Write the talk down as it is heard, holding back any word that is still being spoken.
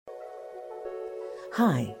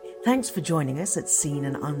Hi, thanks for joining us at Seen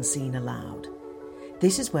and Unseen Aloud.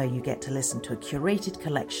 This is where you get to listen to a curated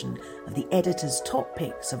collection of the editor's top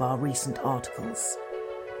picks of our recent articles.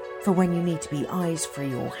 For when you need to be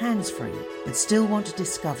eyes-free or hands-free, but still want to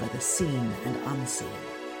discover the seen and unseen.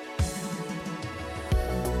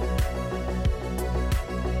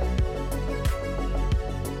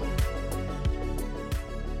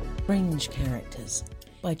 Fringe Characters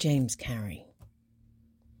by James Carey.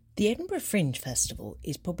 The Edinburgh Fringe Festival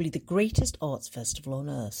is probably the greatest arts festival on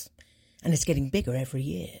earth, and it's getting bigger every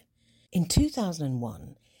year. In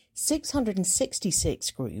 2001,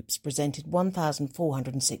 666 groups presented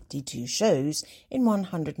 1,462 shows in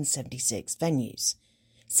 176 venues,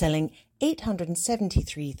 selling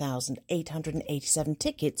 873,887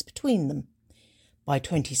 tickets between them. By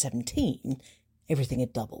 2017, everything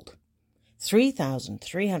had doubled.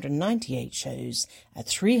 3,398 shows at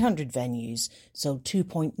 300 venues sold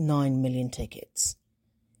 2.9 million tickets.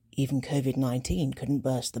 Even COVID-19 couldn't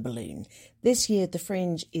burst the balloon. This year, the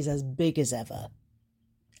Fringe is as big as ever.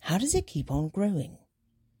 How does it keep on growing?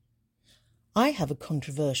 I have a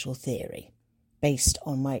controversial theory based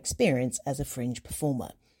on my experience as a Fringe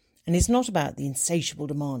performer, and it's not about the insatiable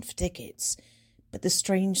demand for tickets, but the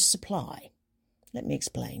strange supply. Let me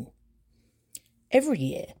explain. Every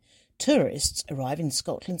year, tourists arrive in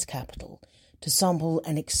Scotland's capital to sample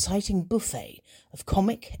an exciting buffet of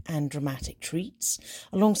comic and dramatic treats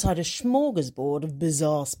alongside a smorgasbord of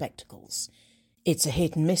bizarre spectacles. It's a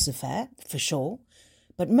hit and miss affair, for sure,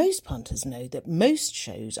 but most punters know that most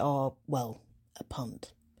shows are, well, a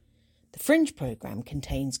punt. The Fringe programme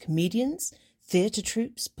contains comedians, theatre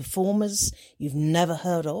troupes, performers you've never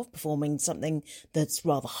heard of performing something that's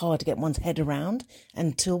rather hard to get one's head around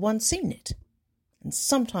until one's seen it. And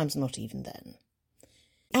sometimes not even then.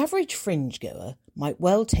 Average Fringe goer might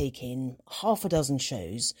well take in half a dozen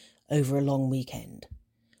shows over a long weekend.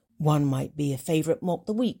 One might be a favourite Mock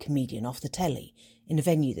the Week comedian off the telly in a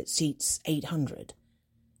venue that seats 800.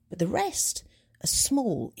 But the rest are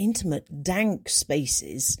small, intimate, dank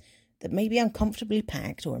spaces that may be uncomfortably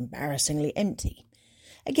packed or embarrassingly empty.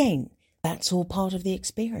 Again, that's all part of the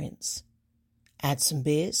experience. Add some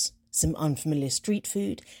beers, some unfamiliar street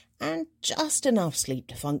food, and just enough sleep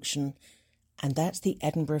to function, and that's the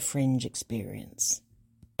Edinburgh Fringe experience.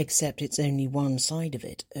 Except it's only one side of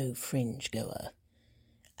it, oh Fringe goer.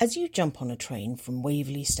 As you jump on a train from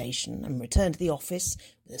Waverley Station and return to the office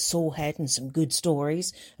with a sore head and some good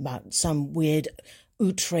stories about some weird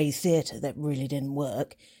outre theatre that really didn't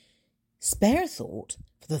work, spare a thought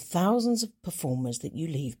for the thousands of performers that you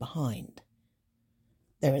leave behind.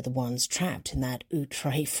 There are the ones trapped in that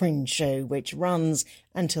outre Fringe show which runs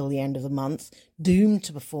until the end of the month, doomed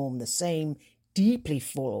to perform the same deeply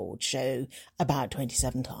flawed show about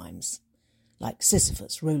 27 times, like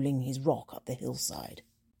Sisyphus rolling his rock up the hillside.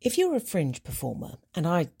 If you're a Fringe performer, and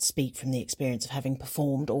I speak from the experience of having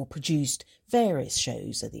performed or produced various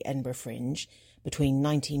shows at the Edinburgh Fringe between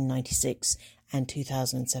 1996 and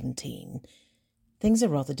 2017, things are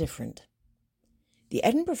rather different. The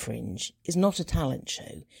Edinburgh Fringe is not a talent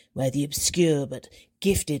show where the obscure but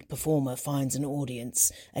gifted performer finds an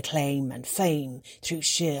audience, acclaim and fame through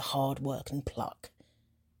sheer hard work and pluck.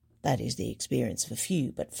 That is the experience of a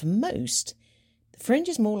few, but for most, the Fringe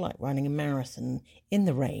is more like running a marathon in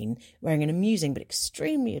the rain wearing an amusing but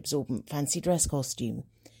extremely absorbent fancy dress costume.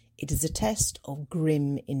 It is a test of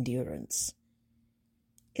grim endurance.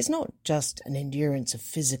 It's not just an endurance of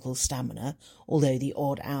physical stamina, although the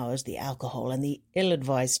odd hours, the alcohol and the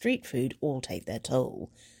ill-advised street food all take their toll.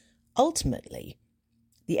 Ultimately,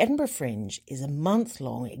 the Edinburgh Fringe is a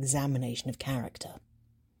month-long examination of character.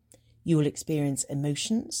 You will experience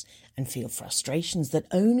emotions and feel frustrations that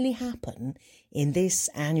only happen in this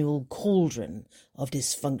annual cauldron of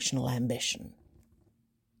dysfunctional ambition.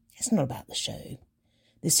 It's not about the show.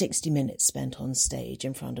 The 60 minutes spent on stage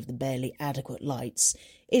in front of the barely adequate lights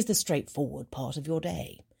is the straightforward part of your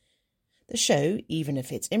day. The show, even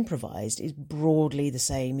if it's improvised, is broadly the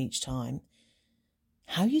same each time.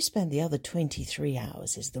 How you spend the other 23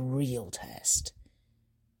 hours is the real test.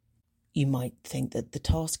 You might think that the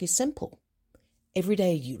task is simple. Every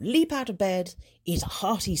day you leap out of bed, eat a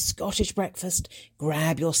hearty Scottish breakfast,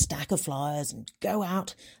 grab your stack of flyers and go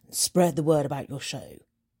out and spread the word about your show.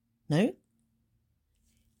 No?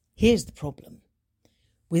 Here's the problem.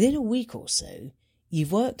 Within a week or so,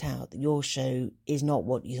 you've worked out that your show is not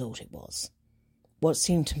what you thought it was. What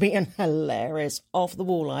seemed to be an hilarious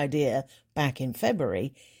off-the-wall idea back in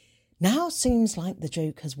February now seems like the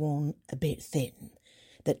joke has worn a bit thin,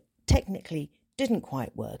 that technically didn't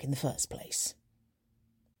quite work in the first place.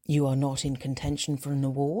 You are not in contention for an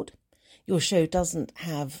award. Your show doesn't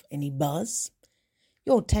have any buzz.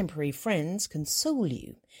 Your temporary friends console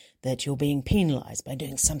you that you're being penalised by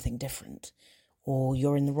doing something different, or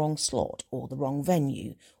you're in the wrong slot, or the wrong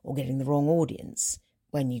venue, or getting the wrong audience,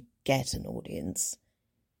 when you get an audience.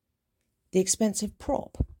 The expensive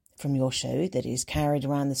prop from your show that is carried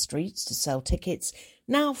around the streets to sell tickets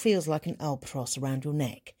now feels like an albatross around your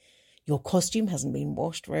neck. Your costume hasn't been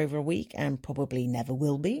washed for over a week and probably never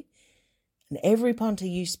will be. And every punter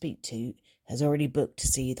you speak to has already booked to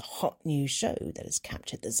see the hot new show that has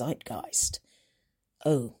captured the zeitgeist.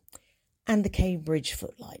 Oh, and the Cambridge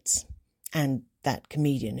Footlights, and that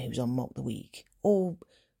comedian who's on Mock the Week, or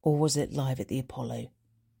was it Live at the Apollo?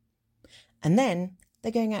 And then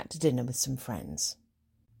they're going out to dinner with some friends.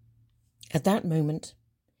 At that moment,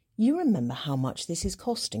 you remember how much this is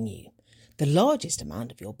costing you. The largest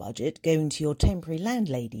amount of your budget going to your temporary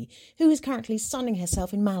landlady, who is currently sunning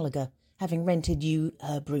herself in Malaga, having rented you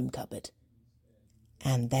her broom cupboard.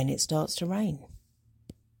 And then it starts to rain.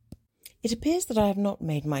 It appears that I have not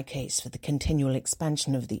made my case for the continual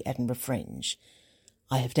expansion of the Edinburgh Fringe.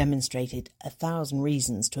 I have demonstrated 1,000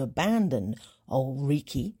 reasons to abandon old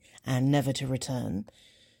Riki and never to return.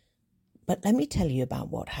 But let me tell you about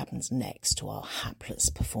what happens next to our hapless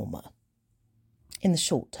performer. In the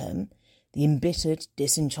short term, the embittered,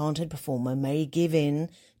 disenchanted performer may give in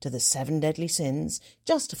to the 7 deadly sins,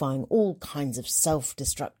 justifying all kinds of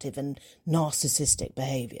self-destructive and narcissistic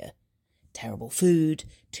behaviour. Terrible food,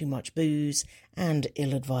 too much booze, and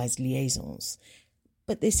ill-advised liaisons.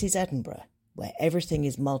 But this is Edinburgh, where everything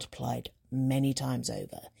is multiplied many times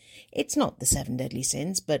over. It's not the 7 deadly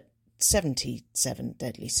sins, but 77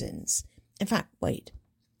 deadly sins. In fact, wait.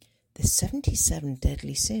 The 77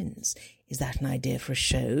 deadly sins. Is that an idea for a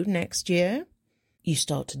show next year? You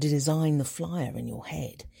start to design the flyer in your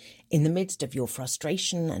head. In the midst of your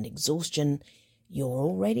frustration and exhaustion, you're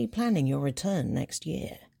already planning your return next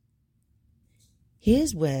year.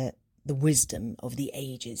 Here's where the wisdom of the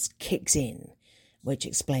ages kicks in, which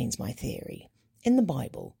explains my theory. In the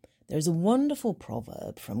Bible, there is a wonderful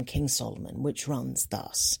proverb from King Solomon which runs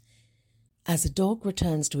thus: "As a dog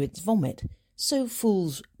returns to its vomit, so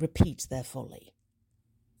fools repeat their folly."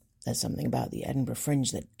 There's something about the Edinburgh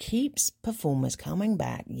Fringe that keeps performers coming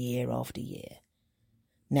back year after year.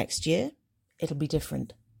 Next year, it'll be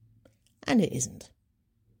different. And it isn't.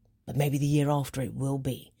 But maybe the year after it will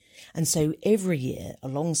be. And so every year,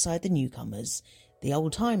 alongside the newcomers, the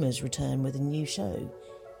old-timers return with a new show,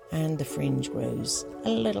 and the Fringe grows a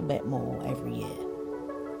little bit more every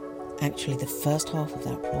year. Actually, the first half of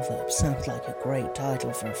that proverb sounds like a great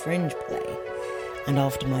title for a Fringe play, and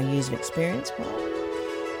after my years of experience, well,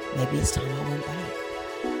 maybe it's time I went back.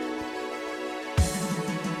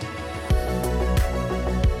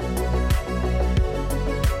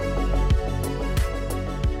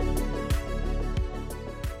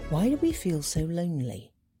 Why Do We Feel So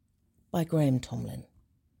Lonely? By Graham Tomlin.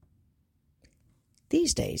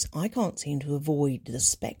 These days, I can't seem to avoid the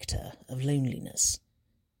spectre of loneliness.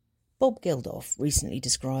 Bob Geldof recently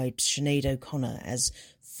described Sinead O'Connor as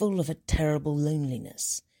full of a terrible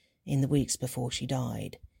loneliness in the weeks before she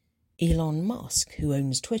died. Elon Musk, who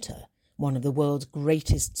owns Twitter, one of the world's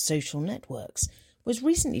greatest social networks, was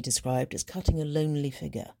recently described as cutting a lonely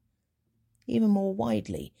figure. Even more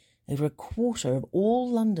widely, over a quarter of all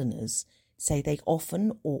Londoners say they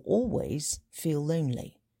often or always feel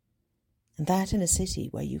lonely. And that in a city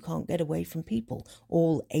where you can't get away from people,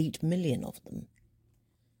 all 8 million of them.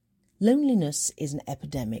 Loneliness is an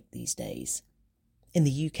epidemic these days. In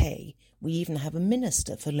the UK, we even have a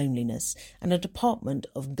minister for loneliness and a department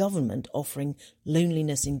of government offering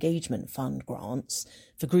loneliness engagement fund grants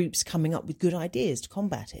for groups coming up with good ideas to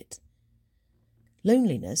combat it.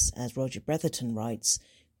 Loneliness, as Roger Bretherton writes,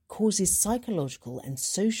 causes psychological and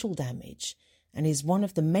social damage and is one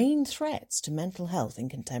of the main threats to mental health in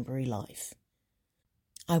contemporary life.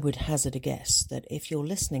 I would hazard a guess that if you're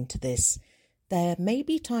listening to this, there may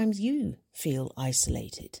be times you feel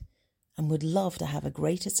isolated and would love to have a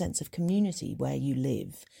greater sense of community where you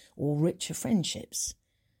live or richer friendships.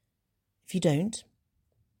 If you don't,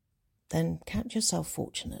 then count yourself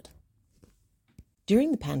fortunate.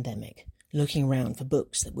 During the pandemic, looking around for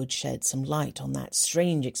books that would shed some light on that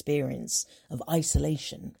strange experience of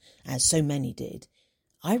isolation, as so many did,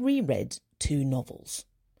 I reread 2 novels.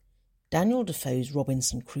 Daniel Defoe's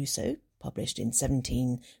Robinson Crusoe, published in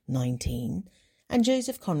 1719, and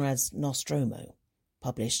Joseph Conrad's Nostromo,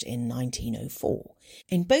 published in 1904.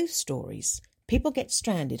 In both stories, people get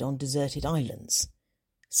stranded on deserted islands.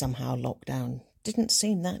 Somehow lockdown didn't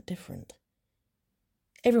seem that different.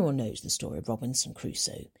 Everyone knows the story of Robinson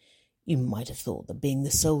Crusoe. You might have thought that being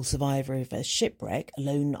the sole survivor of a shipwreck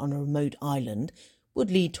alone on a remote island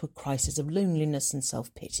would lead to a crisis of loneliness and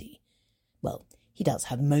self-pity. Well, he does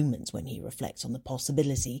have moments when he reflects on the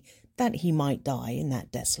possibility that he might die in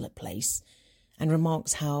that desolate place, and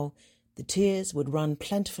remarks how the tears would run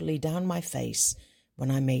plentifully down my face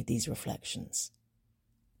when I made these reflections.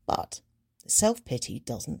 But self-pity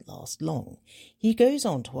doesn't last long. He goes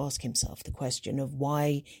on to ask himself the question of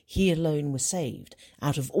why he alone was saved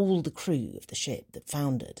out of all the crew of the ship that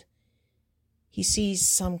foundered. He sees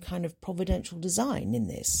some kind of providential design in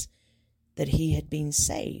this, that he had been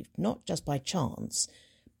saved not just by chance,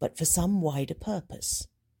 but for some wider purpose,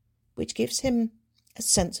 which gives him a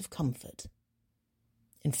sense of comfort.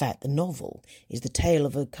 In fact, the novel is the tale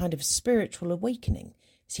of a kind of spiritual awakening,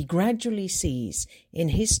 as he gradually sees in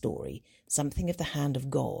his story something of the hand of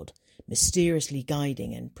God, mysteriously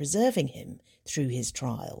guiding and preserving him through his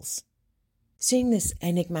trials. Seeing this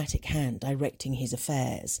enigmatic hand directing his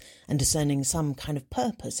affairs and discerning some kind of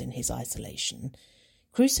purpose in his isolation,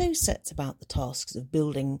 Crusoe sets about the tasks of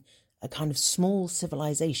building a kind of small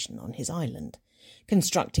civilization on his island,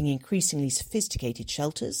 constructing increasingly sophisticated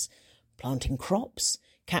shelters, planting crops,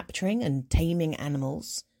 capturing and taming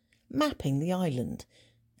animals, mapping the island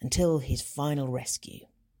until his final rescue.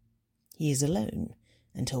 He is alone,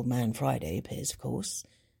 until Man Friday appears, of course,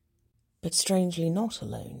 but strangely not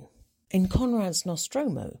alone. In Conrad's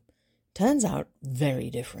Nostromo, turns out very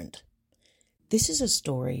different. This is a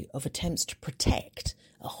story of attempts to protect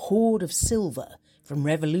a hoard of silver from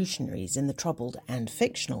revolutionaries in the troubled and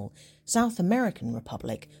fictional South American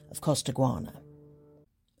Republic of Costaguana.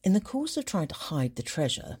 In the course of trying to hide the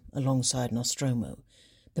treasure alongside Nostromo,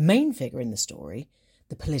 the main figure in the story,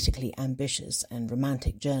 the politically ambitious and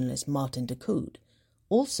romantic journalist Martin de Coude,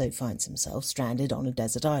 also finds himself stranded on a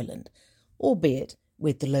desert island, albeit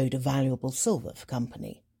with the load of valuable silver for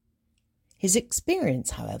company. His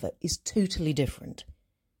experience, however, is totally different.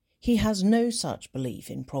 He has no such belief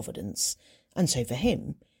in providence, and so for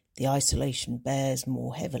him, the isolation bears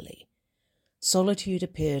more heavily. Solitude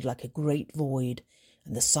appeared like a great void,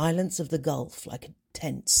 and the silence of the gulf like a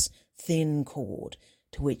tense, thin cord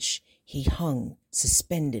to which he hung,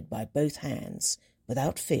 suspended by both hands,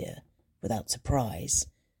 without fear, without surprise,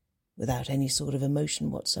 without any sort of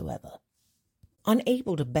emotion whatsoever.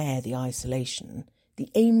 Unable to bear the isolation, the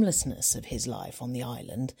aimlessness of his life on the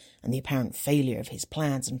island, and the apparent failure of his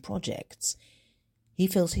plans and projects, he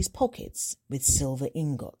fills his pockets with silver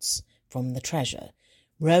ingots from the treasure,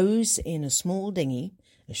 rows in a small dinghy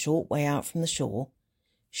a short way out from the shore,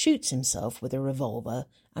 shoots himself with a revolver,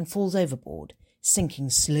 and falls overboard, sinking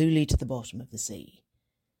slowly to the bottom of the sea.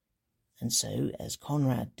 And so, as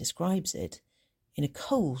Conrad describes it, in a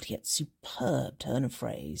cold yet superb turn of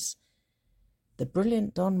phrase, the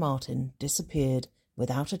brilliant Don Martin disappeared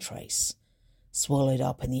without a trace, swallowed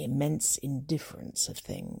up in the immense indifference of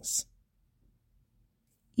things.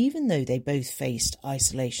 Even though they both faced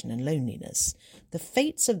isolation and loneliness, the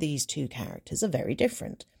fates of these two characters are very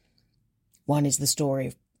different. One is the story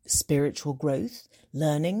of spiritual growth,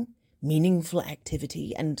 learning, meaningful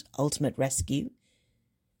activity, and ultimate rescue.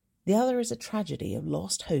 The other is a tragedy of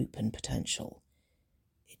lost hope and potential.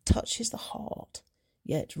 It touches the heart,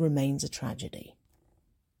 yet remains a tragedy.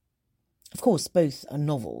 Of course, both are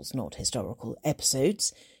novels, not historical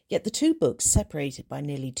episodes, yet the two books, separated by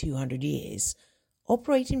nearly 200 years,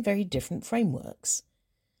 operate in very different frameworks.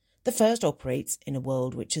 The first operates in a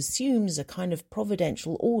world which assumes a kind of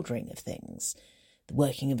providential ordering of things. The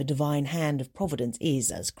working of a divine hand of providence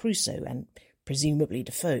is, as Crusoe and presumably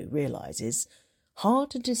Defoe realises,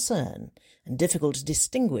 hard to discern and difficult to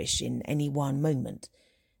distinguish in any one moment,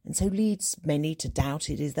 and so leads many to doubt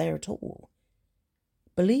it is there at all.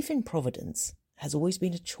 Belief in providence has always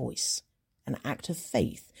been a choice, an act of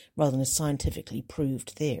faith rather than a scientifically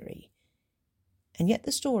proved theory. And yet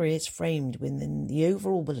the story is framed within the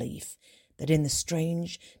overall belief that in the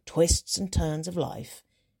strange twists and turns of life,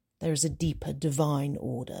 there is a deeper divine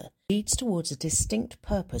order, leads towards a distinct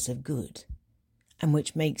purpose of good, and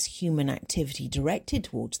which makes human activity directed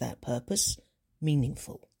towards that purpose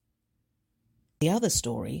meaningful. The other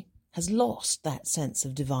story has lost that sense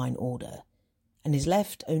of divine order, and is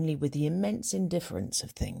left only with the immense indifference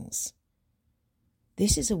of things.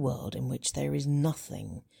 This is a world in which there is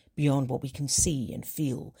nothing beyond what we can see and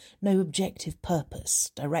feel, no objective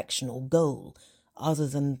purpose, direction or goal other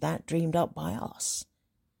than that dreamed up by us.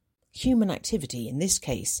 Human activity, in this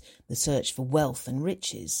case the search for wealth and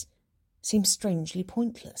riches, seems strangely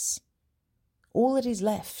pointless. All that is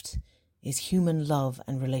left is human love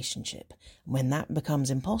and relationship, and when that becomes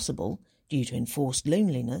impossible due to enforced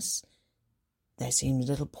loneliness, there seems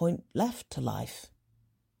little point left to life.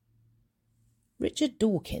 Richard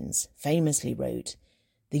Dawkins famously wrote,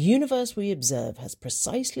 The universe we observe has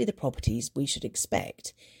precisely the properties we should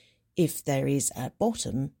expect if there is at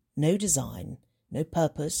bottom no design, no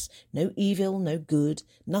purpose, no evil, no good,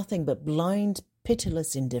 nothing but blind,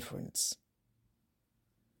 pitiless indifference.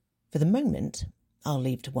 For the moment, I'll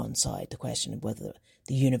leave to one side the question of whether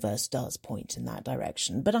the universe does point in that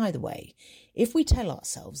direction. But either way, if we tell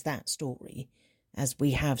ourselves that story, as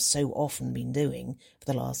we have so often been doing for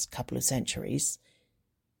the last couple of centuries,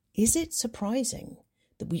 is it surprising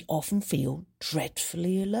that we often feel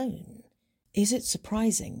dreadfully alone? Is it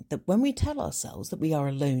surprising that when we tell ourselves that we are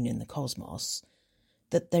alone in the cosmos,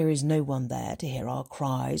 that there is no one there to hear our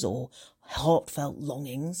cries or heartfelt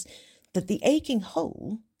longings, that the aching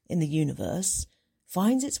hole in the universe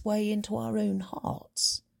finds its way into our own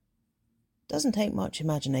hearts? It doesn't take much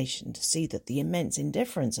imagination to see that the immense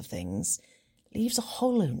indifference of things leaves a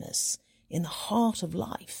hollowness in the heart of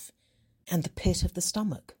life and the pit of the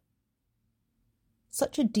stomach.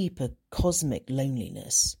 Such a deeper cosmic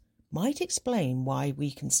loneliness might explain why we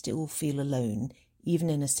can still feel alone even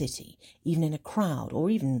in a city, even in a crowd, or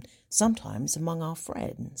even sometimes among our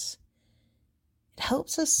friends. It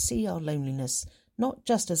helps us see our loneliness not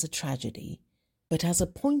just as a tragedy, but as a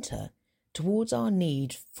pointer towards our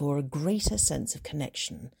need for a greater sense of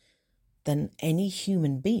connection than any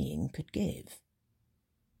human being could give.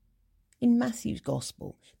 In Matthew's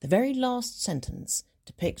Gospel, the very last sentence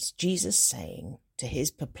depicts Jesus saying to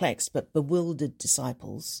his perplexed but bewildered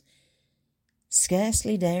disciples,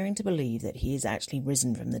 scarcely daring to believe that he is actually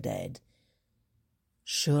risen from the dead,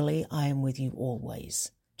 "Surely I am with you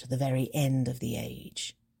always, to the very end of the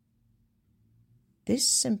age." This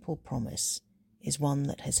simple promise is one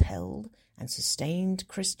that has held and sustained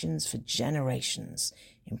Christians for generations,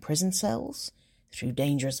 in prison cells, through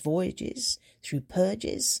dangerous voyages, through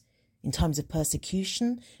purges, in times of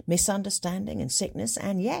persecution, misunderstanding and sickness,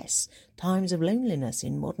 and yes, times of loneliness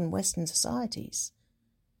in modern Western societies.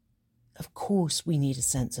 Of course we need a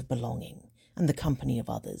sense of belonging and the company of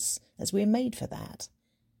others, as we are made for that.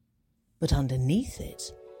 But underneath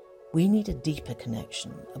it, we need a deeper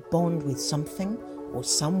connection, a bond with something or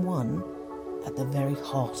someone at the very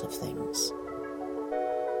heart of things.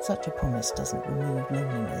 Such a promise doesn't remove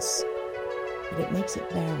loneliness, but it makes it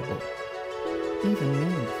bearable, even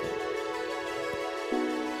meaningful.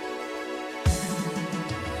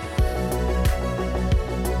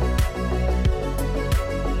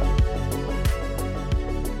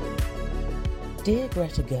 Dear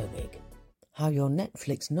Greta Gerwig, How Your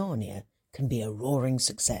Netflix Narnia Can Be a Roaring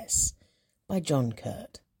Success by John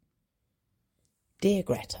Curt. Dear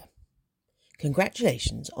Greta,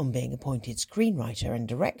 congratulations on being appointed screenwriter and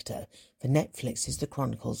director for Netflix's The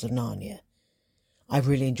Chronicles of Narnia. I've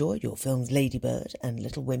really enjoyed your films Lady Bird and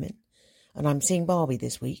Little Women, and I'm seeing Barbie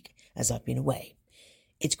this week as I've been away.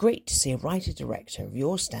 It's great to see a writer-director of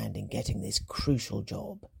your standing getting this crucial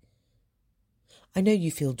job. I know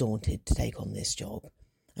you feel daunted to take on this job,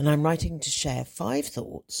 and I'm writing to share 5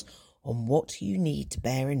 thoughts on what you need to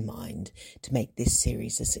bear in mind to make this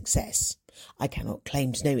series a success. I cannot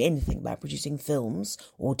claim to know anything about producing films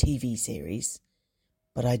or TV series,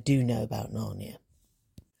 but I do know about Narnia.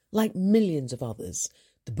 Like millions of others,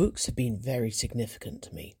 the books have been very significant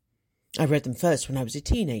to me. I read them first when I was a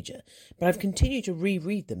teenager, but I've continued to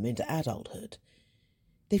reread them into adulthood.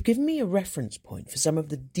 They've given me a reference point for some of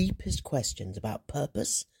the deepest questions about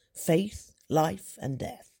purpose, faith, life and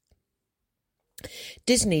death.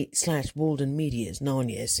 Disney/Walden Media's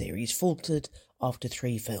Narnia series faltered after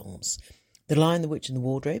 3 films. The Lion, the Witch and the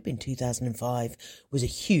Wardrobe in 2005 was a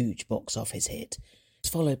huge box office hit. It was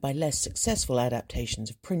followed by less successful adaptations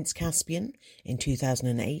of Prince Caspian in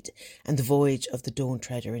 2008 and The Voyage of the Dawn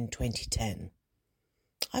Treader in 2010.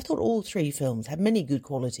 I thought all 3 films had many good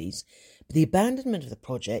qualities, but the abandonment of the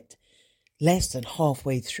project, less than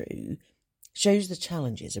halfway through, shows the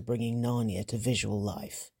challenges of bringing Narnia to visual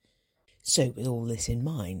life. So with all this in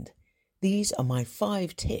mind, these are my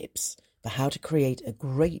 5 tips for how to create a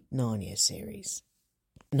great Narnia series.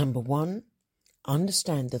 Number 1,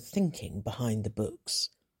 understand the thinking behind the books.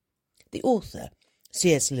 The author,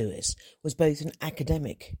 C.S. Lewis, was both an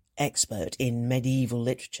academic expert in medieval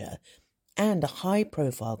literature and a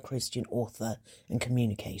high-profile Christian author and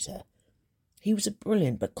communicator. He was a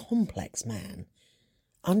brilliant but complex man.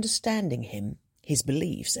 Understanding him, his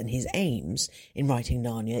beliefs and his aims in writing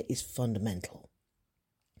Narnia is fundamental.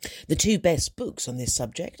 The 2 best books on this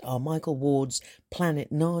subject are Michael Ward's Planet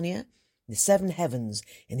Narnia, The 7 Heavens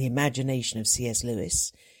in the Imagination of C.S.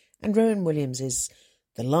 Lewis, and Rowan Williams's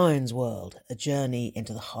The Lion's World, A Journey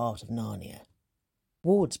into the Heart of Narnia.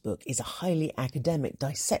 Ward's book is a highly academic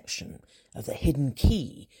dissection of the hidden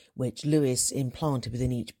key which Lewis implanted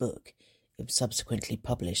within each book. It was subsequently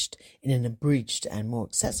published in an abridged and more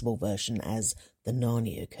accessible version as the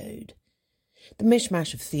Narnia Code. The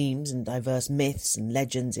mishmash of themes and diverse myths and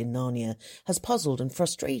legends in Narnia has puzzled and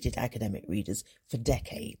frustrated academic readers for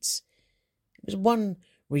decades. It was one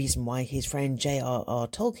reason why his friend J.R.R.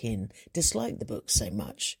 Tolkien disliked the book so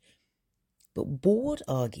much. But Ward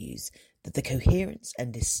argues that the coherence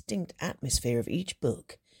and distinct atmosphere of each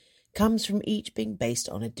book comes from each being based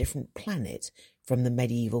on a different planet from the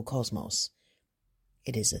medieval cosmos.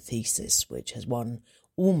 It is a thesis which has won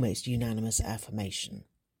almost unanimous affirmation.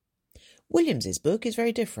 Williams's book is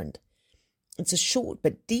very different. It's a short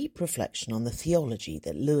but deep reflection on the theology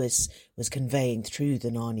that Lewis was conveying through the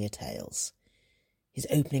Narnia tales. His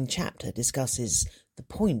opening chapter discusses the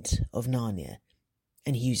point of Narnia,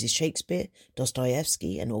 and he uses Shakespeare,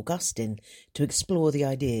 Dostoevsky and Augustine to explore the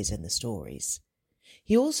ideas in the stories.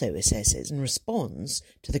 He also assesses and responds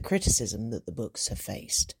to the criticism that the books have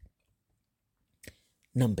faced.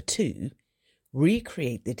 Number 2,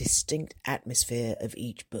 recreate the distinct atmosphere of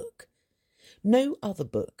each book. No other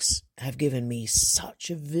books have given me such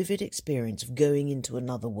a vivid experience of going into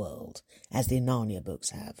another world as the Narnia books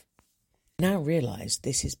have. I now realise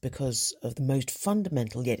this is because of the most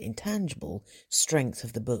fundamental yet intangible strength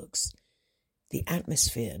of the books, the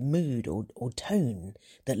atmosphere, mood or tone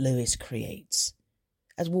that Lewis creates.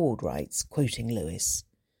 As Ward writes, quoting Lewis,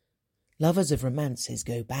 "Lovers of romances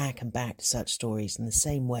go back and back to such stories in the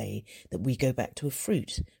same way that we go back to a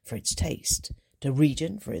fruit for its taste, to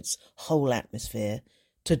region for its whole atmosphere,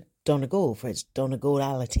 to Donegal for its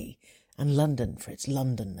Donegality, and London for its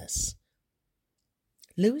Londonness."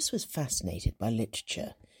 Lewis was fascinated by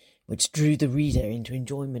literature, which drew the reader into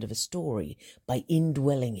enjoyment of a story by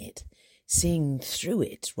indwelling it, seeing through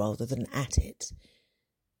it rather than at it.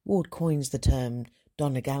 Ward coins the term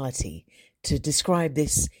Donegality to describe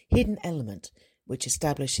this hidden element which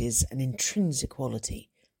establishes an intrinsic quality.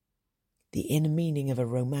 The inner meaning of a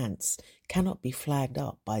romance cannot be flagged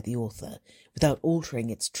up by the author without altering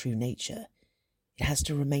its true nature. It has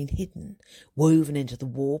to remain hidden, woven into the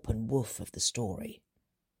warp and woof of the story.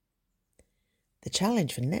 The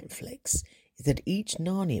challenge for Netflix is that each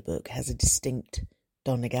Narnia book has a distinct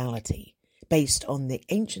Donegality, based on the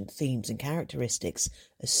ancient themes and characteristics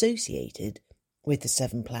associated with the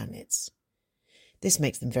 7 planets. This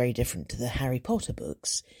makes them very different to the Harry Potter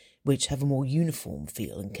books, which have a more uniform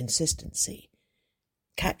feel and consistency.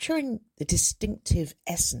 Capturing the distinctive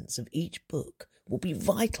essence of each book will be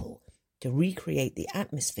vital to recreate the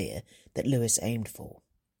atmosphere that Lewis aimed for.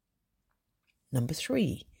 Number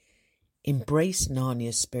 3, embrace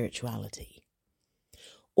Narnia's spirituality.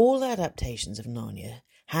 All adaptations of Narnia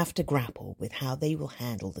have to grapple with how they will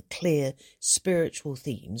handle the clear spiritual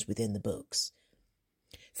themes within the books.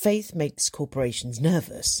 Faith makes corporations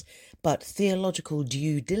nervous, but theological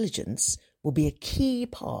due diligence will be a key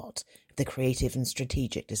part of the creative and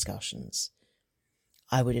strategic discussions.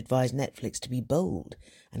 I would advise Netflix to be bold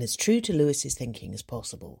and as true to Lewis's thinking as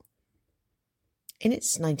possible. In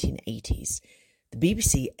its 1980s, the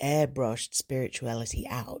BBC airbrushed spirituality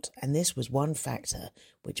out, and this was one factor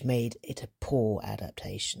which made it a poor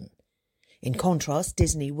adaptation. In contrast,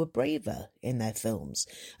 Disney were braver in their films.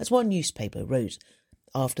 As one newspaper wrote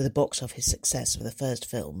after the box office success of the first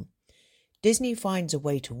film, Disney finds a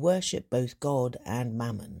way to worship both God and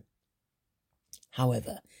Mammon.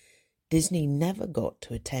 However, Disney never got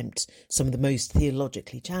to attempt some of the most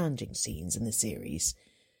theologically challenging scenes in the series.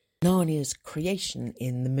 Narnia's creation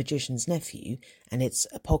in The Magician's Nephew and its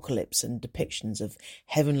apocalypse and depictions of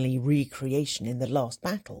heavenly recreation in The Last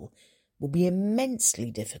Battle will be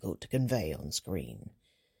immensely difficult to convey on screen.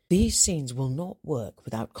 These scenes will not work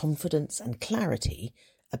without confidence and clarity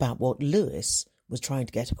about what Lewis was trying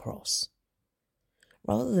to get across.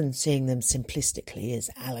 Rather than seeing them simplistically as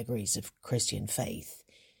allegories of Christian faith,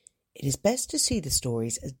 it is best to see the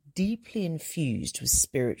stories as deeply infused with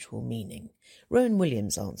spiritual meaning. Rowan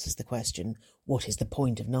Williams answers the question, "What is the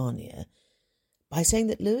point of Narnia?" by saying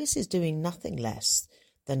that Lewis is doing nothing less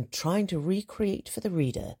than trying to recreate for the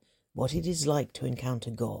reader what it is like to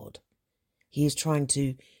encounter God. He is trying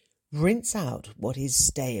to rinse out what is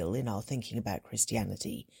stale in our thinking about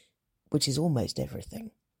Christianity, which is almost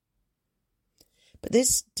everything. But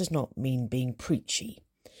this does not mean being preachy.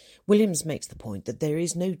 Williams makes the point that there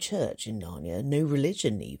is no church in Narnia, no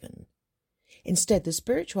religion even. Instead, the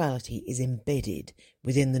spirituality is embedded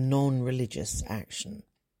within the non-religious action.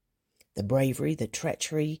 The bravery, the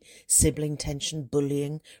treachery, sibling tension,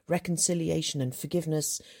 bullying, reconciliation and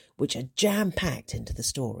forgiveness, which are jam-packed into the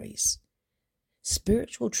stories.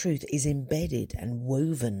 Spiritual truth is embedded and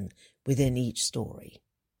woven within each story.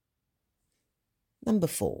 Number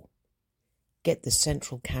 4. get the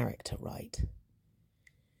central character right.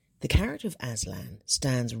 The character of Aslan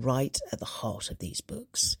stands right at the heart of these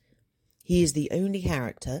books. He is the only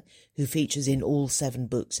character who features in all 7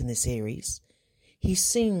 books in the series. He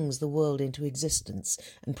sings the world into existence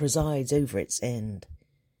and presides over its end.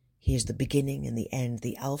 He is the beginning and the end,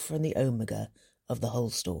 the alpha and the omega of the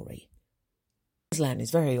whole story. Aslan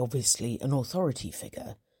is very obviously an authority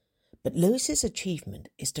figure, but Lewis's achievement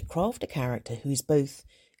is to craft a character who is both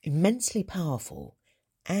immensely powerful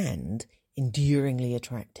and enduringly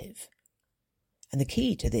attractive. And the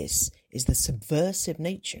key to this is the subversive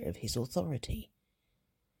nature of his authority.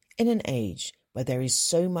 In an age where there is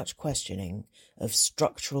so much questioning of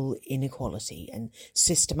structural inequality and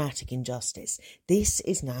systematic injustice, this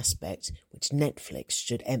is an aspect which Netflix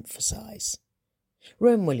should emphasise.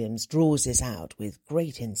 Rowan Williams draws this out with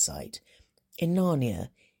great insight. In Narnia,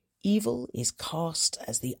 evil is cast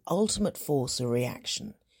as the ultimate force of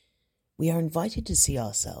reaction. We are invited to see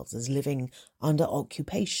ourselves as living under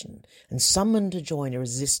occupation and summoned to join a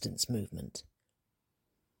resistance movement.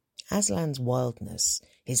 Aslan's wildness,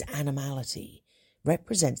 his animality,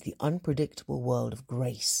 represents the unpredictable world of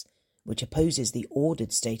grace, which opposes the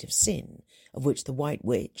ordered state of sin, of which the White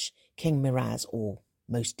Witch, King Miraz, or,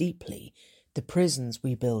 most deeply, the prisons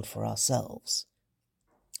we build for ourselves.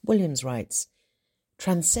 Williams writes,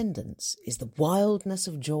 "Transcendence is the wildness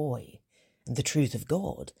of joy, and the truth of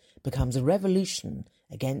God becomes a revolution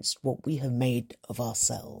against what we have made of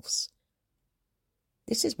ourselves."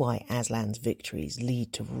 This is why Aslan's victories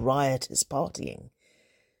lead to riotous partying.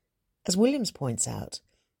 As Williams points out,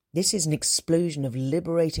 this is an explosion of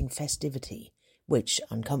liberating festivity, which,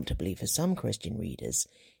 uncomfortably for some Christian readers,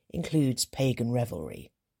 includes pagan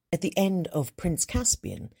revelry. At the end of Prince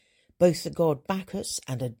Caspian, both the god Bacchus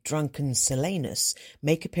and a drunken Silenus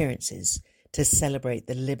make appearances to celebrate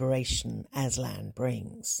the liberation Aslan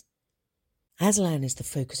brings. Aslan is the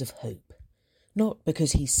focus of hope, not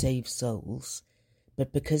because he saves souls,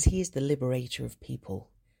 but because he is the liberator of people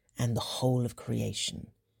and the whole of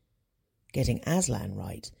creation. Getting Aslan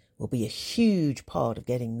right will be a huge part of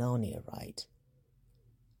getting Narnia right.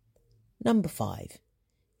 Number 5.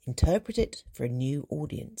 Interpret it for a new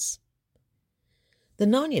audience. The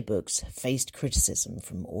Narnia books have faced criticism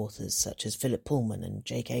from authors such as Philip Pullman and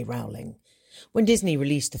J.K. Rowling. When Disney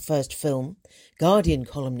released the first film, Guardian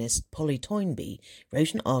columnist Polly Toynbee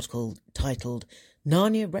wrote an article titled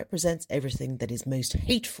 "Narnia represents everything that is most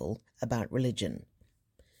hateful about religion."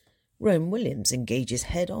 Rowan Williams engages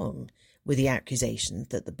head-on with the accusations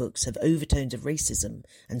that the books have overtones of racism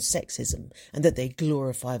and sexism and that they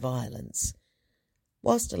glorify violence.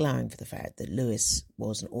 Whilst allowing for the fact that Lewis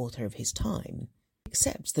was an author of his time, he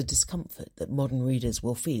accepts the discomfort that modern readers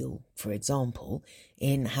will feel, for example,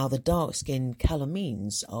 in how the dark-skinned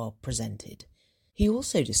Calamines are presented. He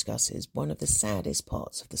also discusses one of the saddest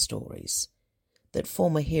parts of the stories, that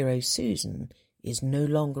former hero Susan is no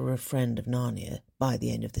longer a friend of Narnia by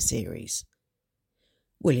the end of the series.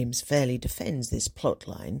 Williams fairly defends this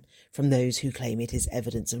plotline from those who claim it is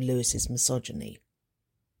evidence of Lewis's misogyny.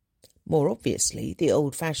 More obviously, the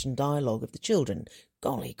old-fashioned dialogue of the children,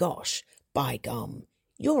 "Golly gosh, by gum,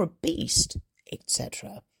 you're a beast,"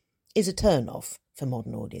 etc., is a turn-off for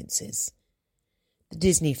modern audiences. The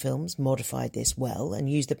Disney films modified this well and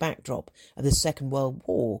used the backdrop of the Second World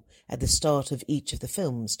War at the start of each of the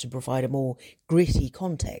films to provide a more gritty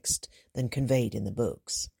context than conveyed in the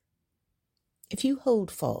books. If you hold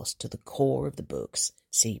fast to the core of the books,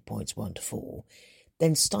 see points 1 to 4,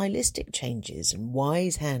 then stylistic changes and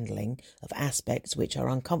wise handling of aspects which are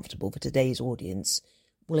uncomfortable for today's audience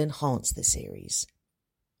will enhance the series.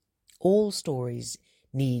 All stories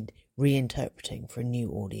need reinterpreting for a new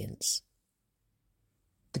audience.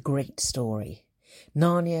 The great story.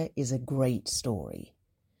 Narnia is a great story,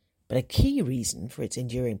 but a key reason for its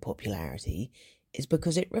enduring popularity is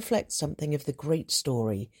because it reflects something of the great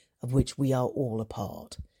story of which we are all a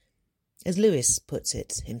part. As Lewis puts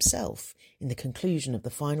it himself in the conclusion of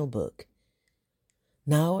the final book,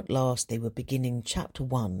 "Now at last they were beginning chapter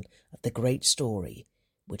 1 of the great story,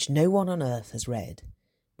 which no one on earth has read,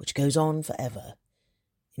 which goes on forever,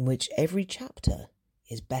 in which every chapter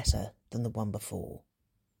is better than the one before."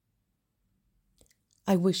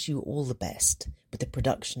 I wish you all the best with the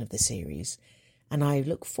production of the series, and I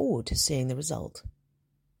look forward to seeing the result.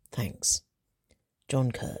 Thanks.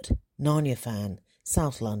 John Curt, Narnia fan,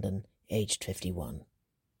 South London, aged 51.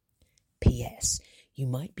 P.S. You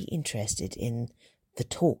might be interested in the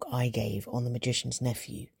talk I gave on The Magician's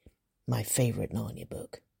Nephew, my favourite Narnia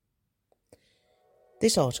book.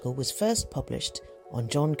 This article was first published on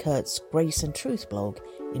John Curt's Grace and Truth blog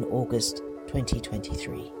in August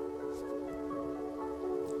 2023.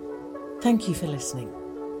 Thank you for listening.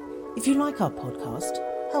 If you like our podcast,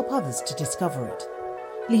 help others to discover it.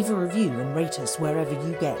 Leave a review and rate us wherever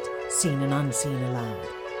you get Seen and Unseen Aloud.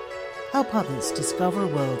 Help others discover a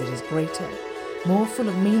world that is greater, more full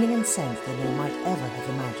of meaning and sense than they might ever have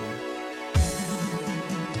imagined.